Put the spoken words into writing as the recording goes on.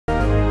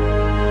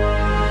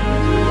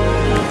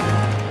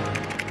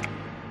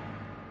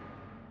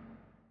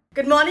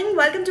Good morning,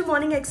 welcome to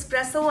Morning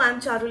Expresso. I'm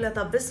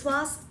Charulata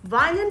Biswas.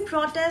 Violent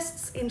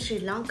protests in Sri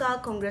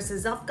Lanka,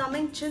 Congress's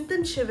upcoming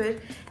Chintan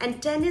Shivir,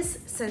 and tennis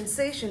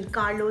sensation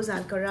Carlos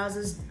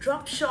Alcaraz's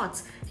drop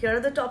shots. Here are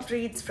the top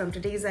reads from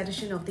today's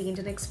edition of the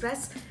Indian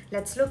Express.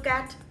 Let's look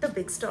at the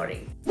big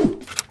story.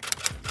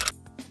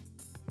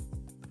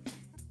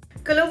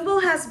 Colombo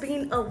has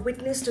been a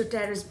witness to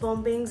terrorist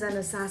bombings and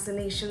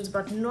assassinations,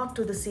 but not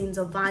to the scenes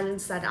of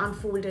violence that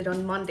unfolded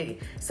on Monday.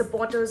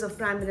 Supporters of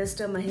Prime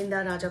Minister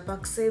Mahinda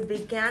Rajapakse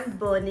began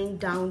burning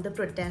down the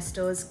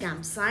protesters'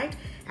 campsite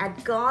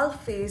at Gal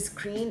Face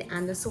Green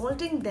and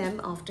assaulting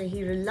them after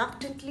he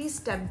reluctantly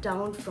stepped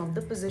down from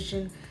the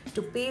position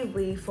to pave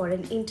way for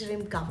an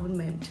interim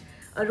government.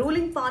 A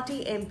ruling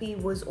party MP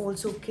was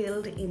also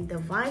killed in the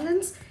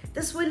violence.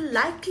 This will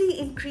likely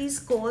increase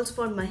calls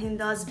for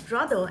Mahinda's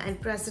brother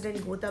and President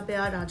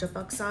Gotabaya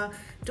Rajapaksa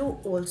to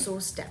also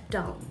step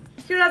down.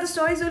 Here are the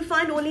stories you'll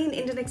find only in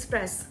Indian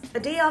Express. A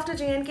day after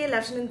J&K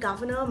Lieutenant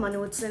Governor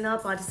Manoj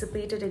Sinha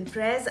participated in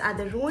prayers at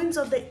the ruins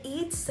of the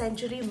 8th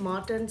century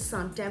Martin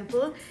Sun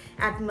Temple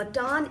at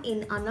Matan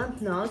in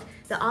Anantnag,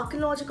 the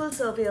Archaeological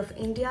Survey of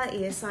India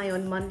ASI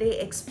on Monday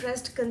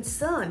expressed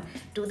concern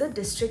to the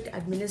district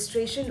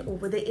administration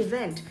over the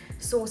event,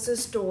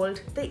 sources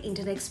told the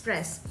Indian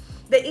Express.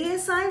 The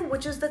ASI,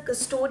 which is the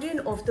custodian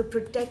of the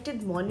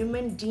protected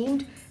monument,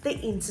 deemed the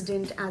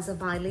incident as a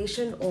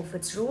violation of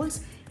its rules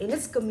in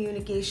its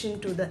communication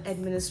to the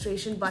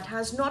administration but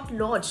has not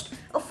lodged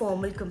a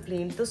formal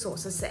complaint, the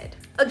sources said.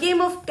 A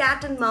game of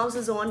cat and mouse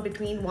is on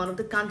between one of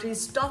the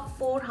country's top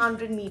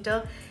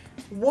 400-meter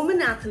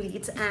women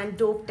athletes and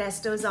dope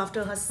testers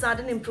after her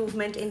sudden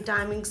improvement in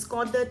timings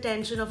caught the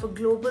attention of a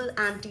global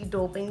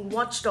anti-doping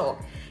watchdog.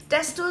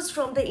 Testers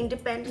from the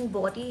independent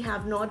body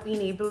have not been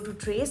able to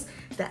trace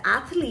the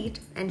athlete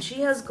and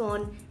she has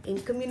gone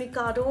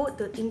incommunicado,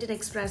 the Indian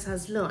Express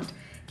has learned.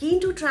 Keen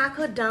to track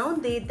her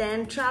down, they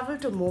then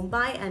travelled to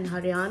Mumbai and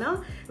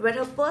Haryana, where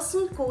her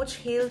personal coach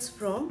hails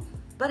from,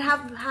 but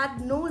have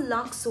had no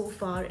luck so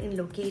far in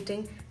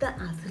locating the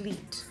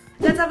athlete.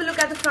 Let's have a look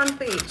at the front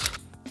page.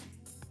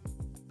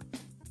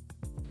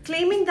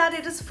 Claiming that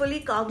it is fully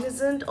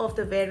cognizant of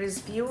the various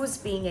views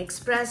being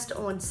expressed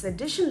on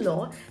sedition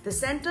law, the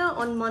centre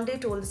on Monday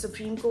told the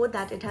Supreme Court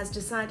that it has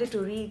decided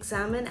to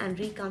re-examine and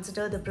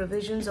reconsider the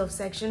provisions of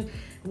Section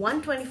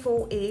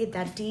 124A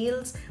that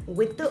deals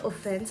with the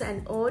offence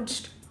and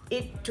urged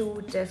it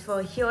to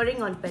defer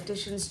hearing on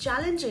petitions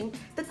challenging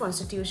the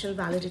constitutional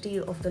validity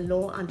of the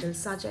law until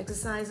such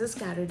exercise is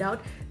carried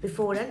out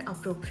before an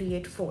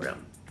appropriate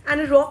forum. And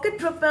a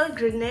rocket-propelled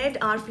grenade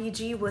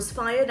RPG was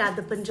fired at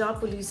the Punjab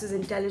Police's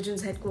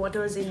intelligence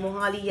headquarters in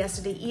Mohali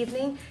yesterday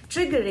evening,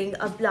 triggering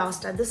a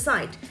blast at the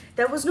site.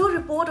 There was no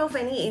report of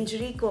any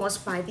injury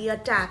caused by the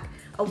attack.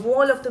 A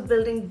wall of the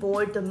building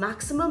bore the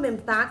maximum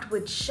impact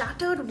with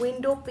shattered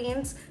window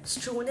panes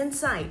strewn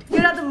inside.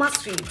 Here are the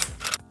must-reads.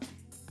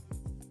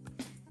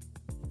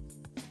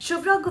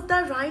 Shubhra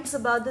Gupta writes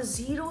about the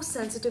zero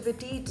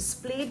sensitivity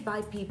displayed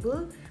by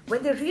people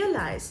when they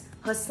realize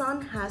her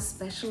son has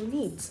special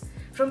needs.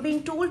 From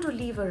being told to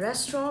leave a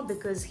restaurant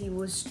because he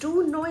was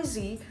too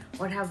noisy,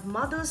 or have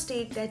mothers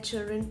take their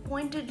children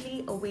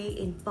pointedly away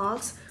in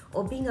parks,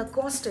 or being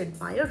accosted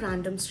by a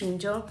random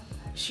stranger,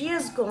 she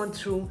has gone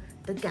through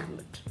the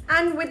gamut.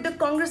 And with the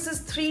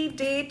Congress's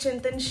 3-day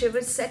Chintan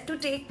Shivir set to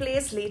take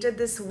place later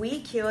this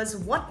week, here's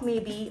what may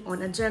be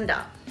on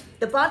agenda.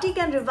 The party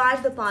can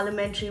revive the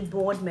parliamentary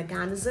board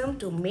mechanism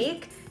to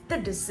make the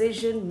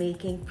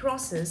decision-making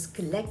process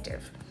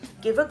collective.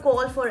 Give a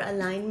call for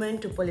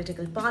alignment to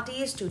political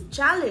parties to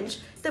challenge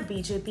the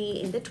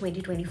BJP in the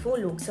 2024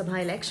 Lok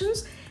Sabha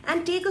elections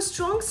and take a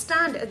strong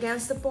stand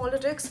against the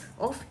politics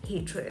of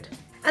hatred.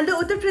 And the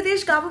Uttar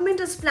Pradesh government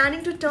is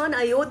planning to turn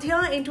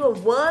Ayodhya into a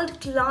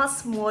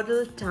world-class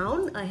model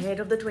town ahead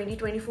of the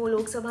 2024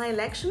 Lok Sabha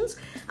elections.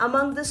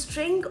 Among the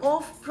string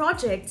of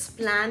projects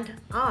planned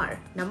are: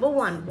 number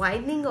 1,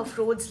 widening of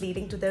roads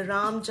leading to the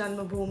Ram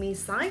Janmabhoomi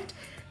site;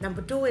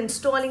 number 2,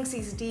 installing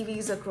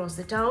CCTVs across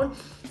the town;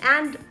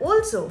 and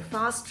also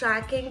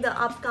fast-tracking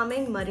the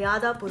upcoming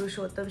Maryada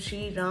Purushottam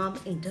Shri Ram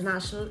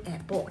International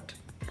Airport.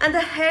 And the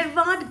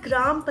Herwad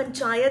Gram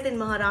Panchayat in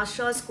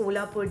Maharashtra's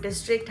Kolhapur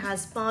district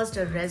has passed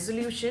a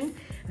resolution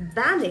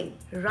banning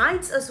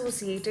rites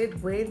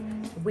associated with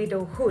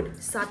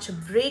widowhood, such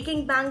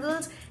breaking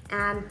bangles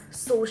and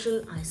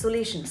social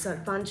isolation.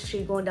 Sarpanch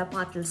Srigonda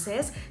Patil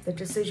says the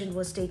decision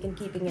was taken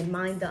keeping in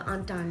mind the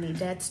untimely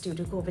deaths due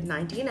to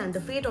COVID-19 and the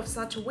fate of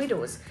such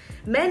widows.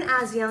 Men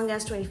as young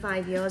as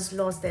 25 years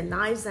lost their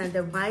lives and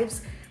their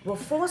wives were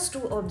forced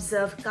to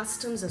observe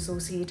customs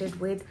associated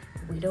with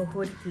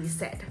widowhood, he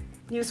said.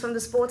 News from the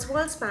sports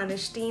world.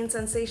 Spanish teen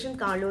sensation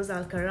Carlos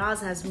Alcaraz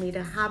has made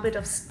a habit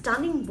of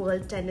stunning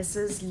world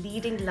tennis's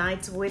leading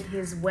lights with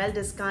his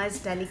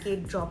well-disguised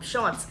delicate drop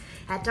shots.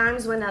 At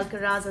times when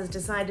Alcaraz has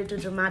decided to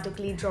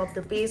dramatically drop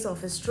the pace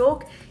of his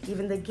stroke,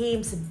 even the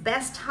game's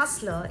best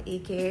hustler,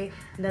 aka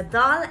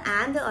Nadal,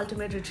 and the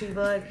ultimate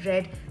retriever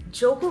Red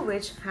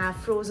Djokovic have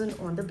frozen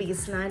on the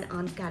baseline,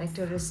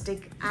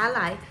 uncharacteristic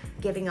ally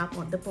giving up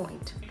on the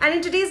point. And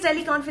in today's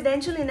Delhi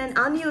Confidential, in an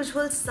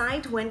unusual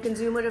sight when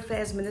Consumer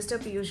Affairs Minister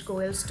Piyush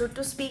Goyal stood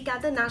to speak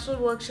at the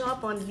National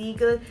Workshop on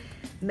Legal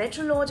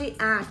Metrology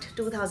Act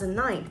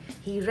 2009,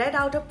 he read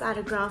out a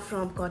paragraph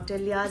from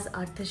Kautilya's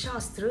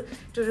Arthashastra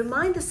to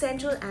remind the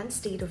central and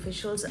state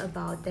officials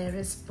about their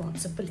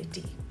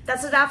responsibility.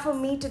 That's a wrap for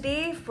me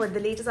today. For the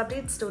latest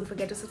updates, don't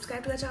forget to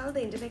subscribe to our channel,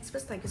 The Indian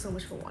Express. Thank you so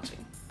much for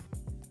watching.